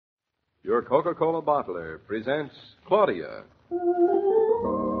Your Coca-Cola bottler presents Claudia.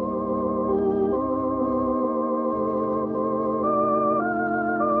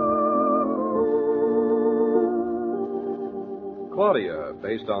 Claudia,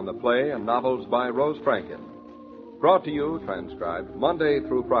 based on the play and novels by Rose Franken. Brought to you, transcribed, Monday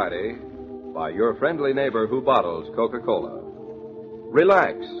through Friday by your friendly neighbor who bottles Coca-Cola.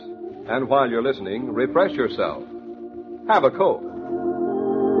 Relax, and while you're listening, refresh yourself. Have a Coke.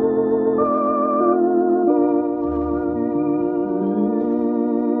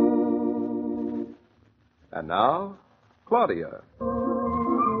 And now, Claudia.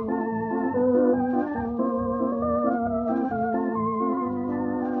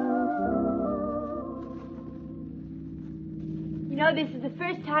 You know, this is the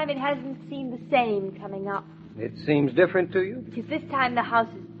first time it hasn't seemed the same coming up. It seems different to you? Because this time the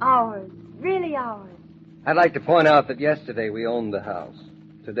house is ours. Really ours. I'd like to point out that yesterday we owned the house.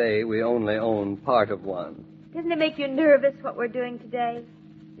 Today we only own part of one. Doesn't it make you nervous what we're doing today?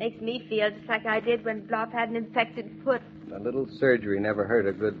 Makes me feel just like I did when Blop had an infected foot. A little surgery never hurt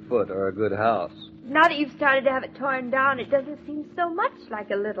a good foot or a good house. Now that you've started to have it torn down, it doesn't seem so much like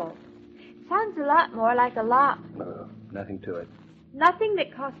a little. It sounds a lot more like a lot. No, nothing to it. Nothing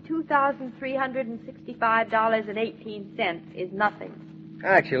that costs $2,365.18 is nothing.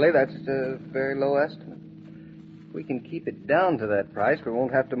 Actually, that's a very low estimate. If we can keep it down to that price, we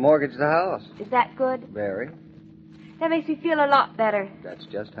won't have to mortgage the house. Is that good? Very. That makes me feel a lot better. That's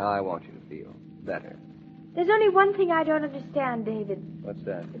just how I want you to feel. Better. There's only one thing I don't understand, David. What's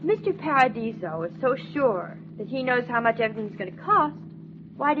that? If Mr. Paradiso is so sure that he knows how much everything's going to cost,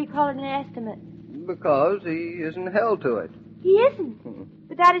 why do you call it an estimate? Because he isn't held to it. He isn't.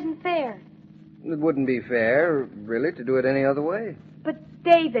 But that isn't fair. It wouldn't be fair, really, to do it any other way. But,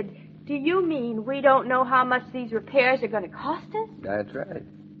 David, do you mean we don't know how much these repairs are going to cost us? That's right.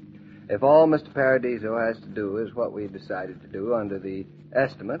 If all Mr. Paradiso has to do is what we decided to do under the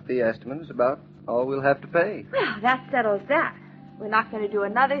estimate is about all we'll have to pay. Well, that settles that. We're not going to do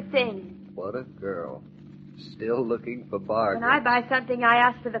another thing. What a girl. Still looking for bargains. When I buy something, I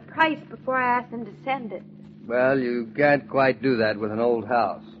ask for the price before I ask them to send it. Well, you can't quite do that with an old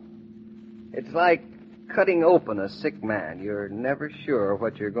house. It's like cutting open a sick man. You're never sure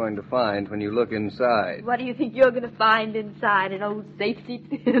what you're going to find when you look inside. What do you think you're going to find inside? An old safety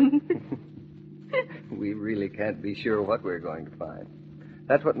pin? We really can't be sure what we're going to find.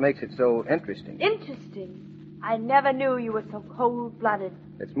 That's what makes it so interesting. Interesting? I never knew you were so cold-blooded.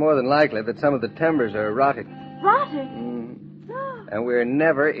 It's more than likely that some of the timbers are rotted. Rotted? And we're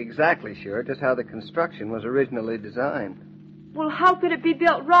never exactly sure just how the construction was originally designed. Well, how could it be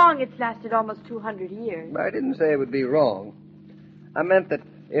built wrong? It's lasted almost 200 years. I didn't say it would be wrong. I meant that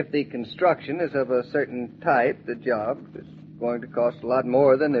if the construction is of a certain type, the job is going to cost a lot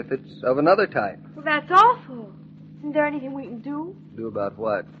more than if it's of another type. Well, that's awful. Isn't there anything we can do? Do about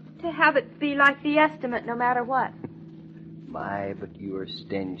what? To have it be like the estimate no matter what. My, but you are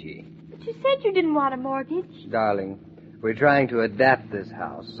stingy. But you said you didn't want a mortgage. Darling, we're trying to adapt this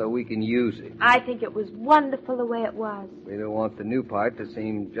house so we can use it. I think it was wonderful the way it was. We don't want the new part to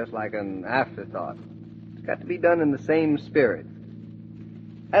seem just like an afterthought. It's got to be done in the same spirit.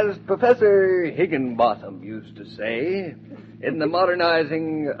 As Professor Higginbotham used to say, in the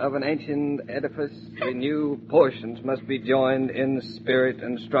modernizing of an ancient edifice, the new portions must be joined in spirit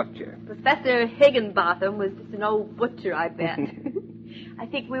and structure. Professor Higginbotham was just an old butcher, I bet. I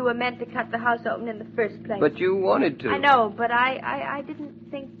think we were meant to cut the house open in the first place. But you wanted to. I know, but I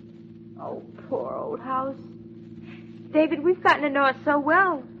didn't think... Oh, poor old house. David, we've gotten to know it so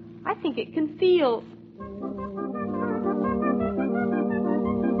well. I think it can feel...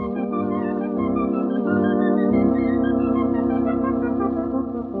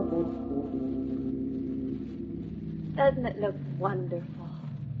 Doesn't it look wonderful?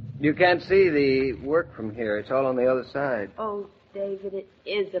 You can't see the work from here. It's all on the other side. Oh, David, it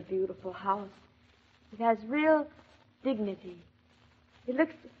is a beautiful house. It has real dignity. It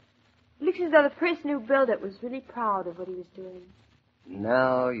looks as though the person who built it was really proud of what he was doing.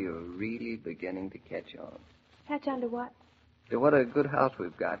 Now you're really beginning to catch on. Catch on to what? To what a good house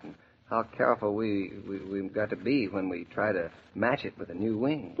we've gotten. How careful we've got to be when we try to match it with a new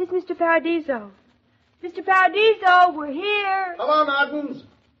wing. This is Mr. Paradiso. Mr. Paradiso, we're here. Hello, Martins.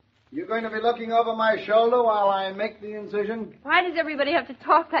 You going to be looking over my shoulder while I make the incision? Why does everybody have to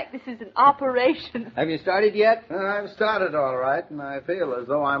talk like this is an operation? Have you started yet? I've started all right, and I feel as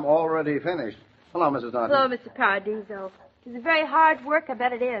though I'm already finished. Hello, Mrs. Norton. Hello, Mr. Paradiso. It's a very hard work, I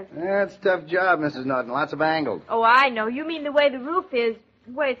bet it is. Yeah, it's a tough job, Mrs. Norton. Lots of angles. Oh, I know. You mean the way the roof is,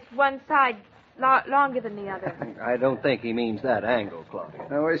 the way it's one side longer than the other. I don't think he means that angle, Claudia.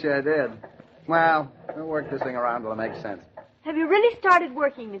 I wish I did. Well, we'll work this thing around till it makes sense. Have you really started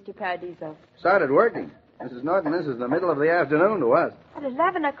working, Mr. Paradiso? Started working. Mrs. Norton, this is the middle of the afternoon to us. At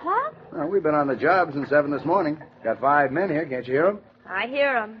 11 o'clock? Well, we've been on the job since 7 this morning. Got 5 men here. Can't you hear them? I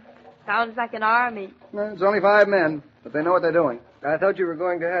hear 'em. Sounds like an army. No, it's only 5 men, but they know what they're doing. I thought you were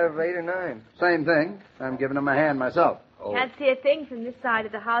going to have 8 or 9. Same thing. I'm giving them a hand myself. Oh. Can't see a thing from this side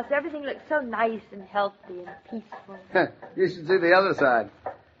of the house. Everything looks so nice and healthy and peaceful. You should see the other side.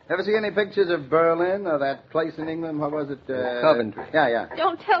 Ever see any pictures of Berlin or that place in England? What was it? Coventry. Yeah.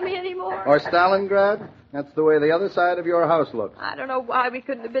 Don't tell me anymore. Or Stalingrad? That's the way the other side of your house looks. I don't know why we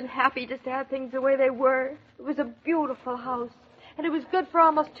couldn't have been happy just to have things the way they were. It was a beautiful house, and it was good for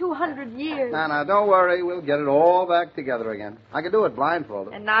almost 200 years. Now, don't worry. We'll get it all back together again. I can do it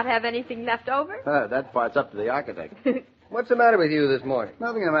blindfolded. And not have anything left over? That part's up to the architect. What's the matter with you this morning?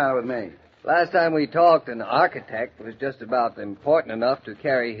 Nothing the matter with me. Last time we talked, an architect was just about important enough to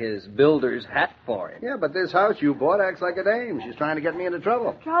carry his builder's hat for him. Yeah, but this house you bought acts like a dame. She's trying to get me into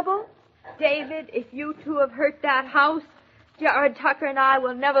trouble. Trouble? David, if you two have hurt that house, Jared Tucker and I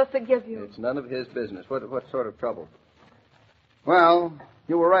will never forgive you. It's none of his business. What sort of trouble? Well,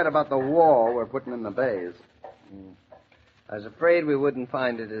 you were right about the wall we're putting in the bays. I was afraid we wouldn't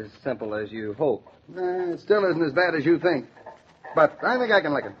find it as simple as you hoped. It still isn't as bad as you think. But I think I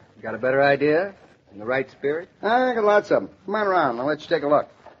can lick it. You got a better idea? In the right spirit? I got lots of them. Come on around. I'll let you take a look.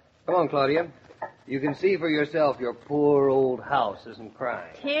 Come on, Claudia. You can see for yourself your poor old house isn't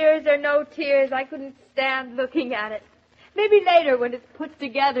crying. Tears or no tears, I couldn't stand looking at it. Maybe later when it's put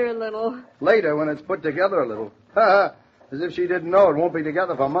together a little. Later, when it's put together a little. Ha! As if she didn't know it won't be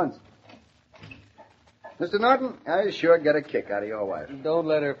together for months. Mr. Norton, I sure get a kick out of your wife. Don't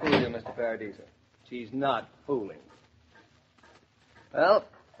let her fool you, Mr. Paradiso. She's not fooling. Well,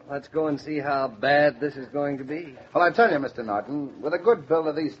 let's go and see how bad this is going to be. Well, I tell you, Mr. Norton, with a good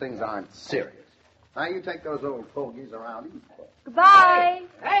builder, these things aren't serious. Now, you take those old fogies around each. Goodbye.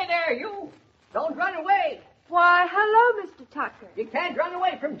 Hey there, you! Don't run away! Why, hello, Mr. Tucker. You can't run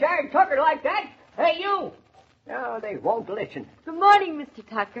away from Jared Tucker like that. Hey, you! No, they won't listen. Good morning, Mr.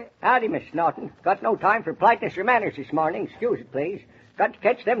 Tucker. Howdy, Miss Norton. Got no time for politeness or manners this morning. Excuse it, please. Got to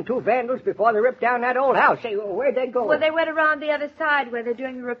catch them 2 vandals before they rip down that old house. Say, where'd they go? Well, they went around the other side where they're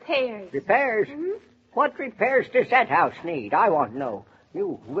doing the repairs. Repairs? Mm-hmm. What repairs does that house need? I want to know.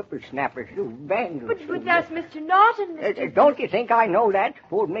 You whippersnappers, you vandals. But that's Mr. Norton, Mr. Don't you think I know that?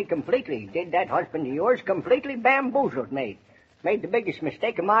 Fooled me completely. Did that husband of yours. Completely bamboozled me. Made the biggest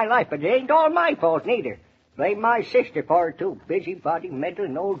mistake of my life, but it ain't all my fault, neither. Blame my sister for it, too. Busybody,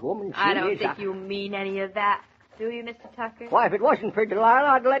 meddling old woman. I don't think you mean any of that, do you, Mr. Tucker? Why, if it wasn't for Delilah,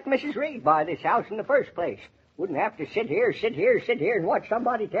 I'd let Mrs. Reed buy this house in the first place. Wouldn't have to sit here, and watch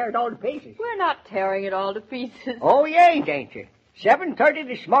somebody tear it all to pieces. We're not tearing it all to pieces. Oh, you ain't you? 7:30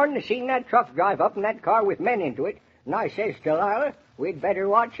 this morning, I seen that truck drive up in that car with men into it. And I says, Delilah, we'd better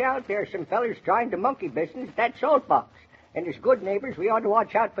watch out. There's some fellers trying to monkey business at that salt box. And as good neighbors, we ought to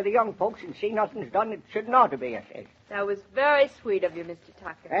watch out for the young folks and see nothing's done that shouldn't ought to be, I says. That was very sweet of you, Mr.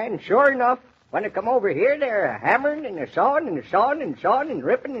 Tucker. And sure enough, when I come over here, they're hammering and they're sawing and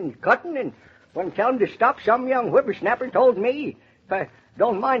ripping and cutting. And when I tell them to stop, some young whippersnapper told me, if I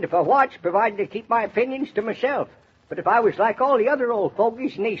don't mind if I watch, provided I keep my opinions to myself. But if I was like all the other old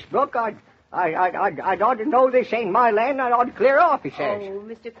fogies in Eastbrook, I'd ought to know this ain't my land. I'd ought to clear off, he says. Oh,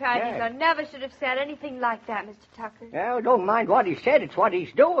 Mr. Paradiso, I never should have said anything like that, Mr. Tucker. Well, don't mind what he said. It's what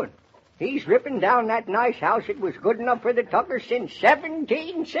he's doing. He's ripping down that nice house that was good enough for the Tuckers since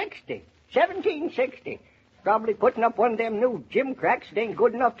 1760. 1760. Probably putting up one of them new gimcracks that ain't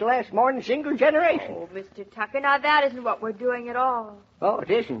good enough to last more than a single generation. Oh, Mr. Tucker, now that isn't what we're doing at all. Oh, it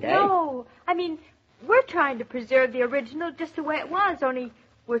isn't, eh? No, I mean, we're trying to preserve the original just the way it was, only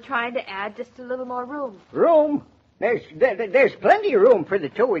we're trying to add just a little more room. Room? There's plenty of room for the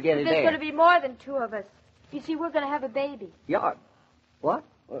 2 of you There's there. going to be more than 2 of us. You see, we're going to have a baby. Yeah. What?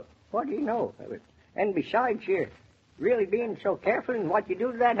 What do you know? And besides, you're really being so careful in what you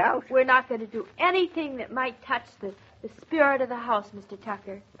do to that house? We're not going to do anything that might touch the spirit of the house, Mr.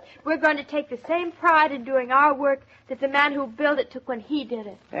 Tucker. We're going to take the same pride in doing our work that the man who built it took when he did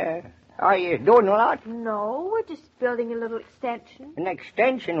it. Are you doing a lot? No, we're just building a little extension. An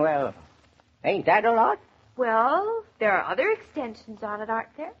extension? Well, ain't that a lot? Well, there are other extensions on it,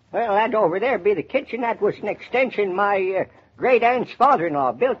 aren't there? Well, that over there be the kitchen. That was an extension my great-aunt's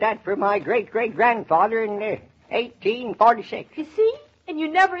father-in-law built that for my great-great-grandfather in 1846. You see? And you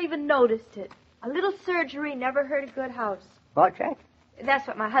never even noticed it. A little surgery never hurt a good house. What's that? That's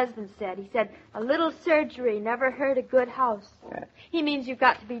what my husband said. He said, a little surgery never hurt a good house. Yeah. He means you've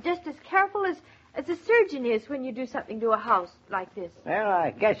got to be just as careful as a surgeon is when you do something to a house like this. Well,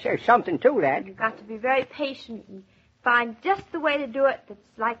 I guess there's something to that. You've got to be very patient and find just the way to do it that's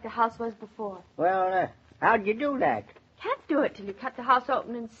like the house was before. Well, how'd you do that? Can't do it till you cut the house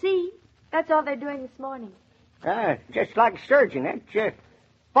open and see. That's all they're doing this morning. Just like a surgeon. That's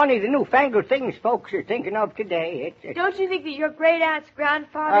funny, the newfangled things folks are thinking of today. Don't you think that your great-aunt's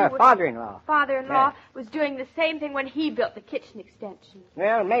grandfather... Father-in-law. Father-in-law was doing the same thing when he built the kitchen extension?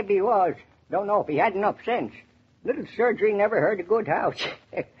 Well, maybe he was. Don't know if he had enough sense. Little surgery never hurt a good house.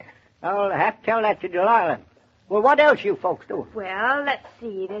 I'll have to tell that to Delilah. Well, what else you folks do? Well, let's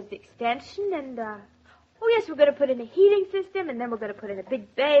see. There's the extension and, oh, yes, we're going to put in a heating system, and then we're going to put in a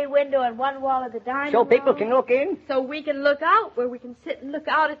big bay window on one wall of the dining room. So people can look in? So we can look out, where we can sit and look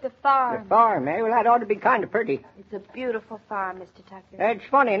out at the farm. The farm, eh? Well, that ought to be kind of pretty. It's a beautiful farm, Mr. Tucker. It's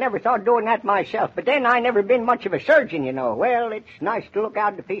funny. I never thought of doing that myself. But then I never been much of a surgeon, you know. Well, it's nice to look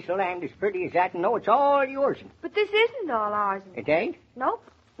out at a piece of land as pretty as that and know it's all yours. But this isn't all ours. It ain't? Nope.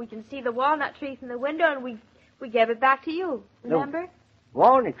 We can see the walnut tree from the window, and we gave it back to you. Remember? No.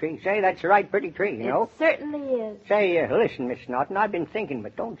 Walnut tree. Say, that's a right pretty tree, you know. It certainly is. Say, listen, Miss Norton, I've been thinking,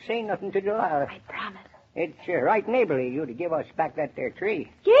 but don't say nothing to Delilah. I promise. It's right neighborly of you to give us back that there tree.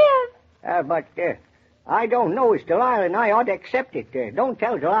 Give? But I don't know as Delilah and I ought to accept it. Don't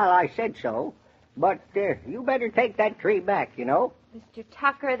tell Delilah I said so. But you better take that tree back, you know. Mr.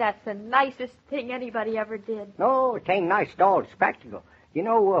 Tucker, that's the nicest thing anybody ever did. No, it ain't nice at all. It's practical. You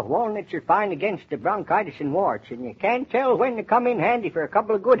know, walnuts are fine against the bronchitis and warts, and you can't tell when to come in handy for a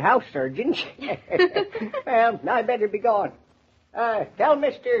couple of good house surgeons. Well, I better be gone. Tell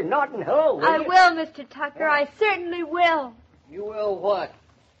Mr. Norton hello, will I you? will, Mr. Tucker. I certainly will. You will what?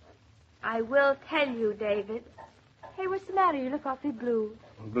 I will tell you, David. Hey, what's the matter? You look awfully blue.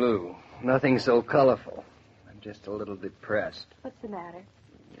 Blue. Nothing so colorful. I'm just a little depressed. What's the matter?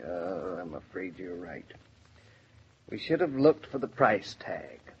 I'm afraid you're right. We should have looked for the price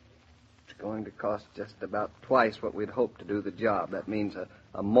tag. It's going to cost just about twice what we'd hoped to do the job. That means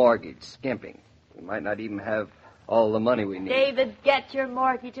a mortgage skimping. We might not even have all the money we need. David, get your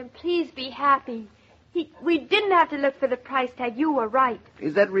mortgage and please be happy. We didn't have to look for the price tag. You were right.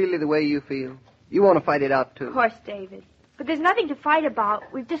 Is that really the way you feel? You want to fight it out, too? Of course, David. But there's nothing to fight about.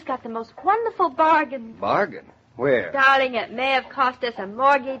 We've just got the most wonderful bargain. Bargain? Where? Darling, it may have cost us a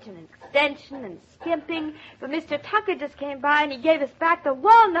mortgage and an extension and skimping, but Mr. Tucker just came by and he gave us back the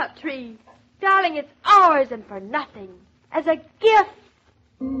walnut tree. Darling, it's ours and for nothing. As a gift.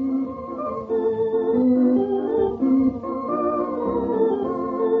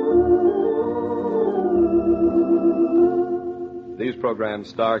 These programs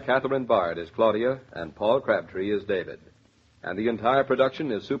star Catherine Bard as Claudia and Paul Crabtree as David. And the entire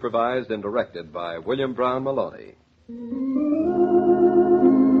production is supervised and directed by William Brown Maloney.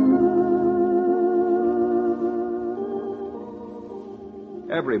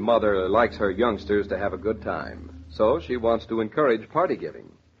 Every mother likes her youngsters to have a good time, so she wants to encourage party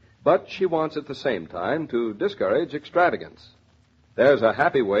giving. But she wants at the same time to discourage extravagance. There's a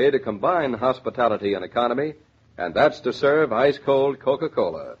happy way to combine hospitality and economy, and that's to serve ice-cold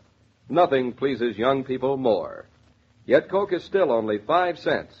Coca-Cola. Nothing pleases young people more. Yet Coke is still only 5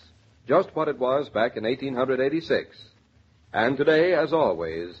 cents, just what it was back in 1886. And today, as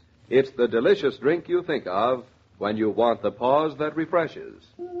always, it's the delicious drink you think of when you want the pause that refreshes.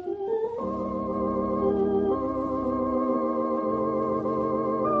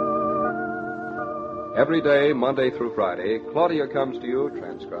 Every day, Monday through Friday, Claudia comes to you,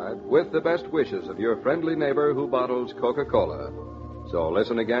 transcribed, with the best wishes of your friendly neighbor who bottles Coca-Cola. So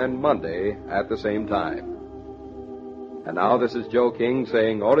listen again Monday at the same time. And now this is Joe King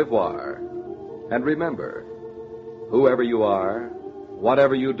saying au revoir. And remember, whoever you are,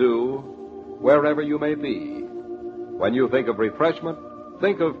 whatever you do, wherever you may be, when you think of refreshment,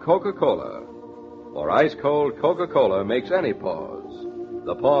 think of Coca-Cola. For ice-cold Coca-Cola makes any pause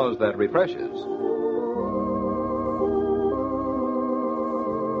the pause that refreshes.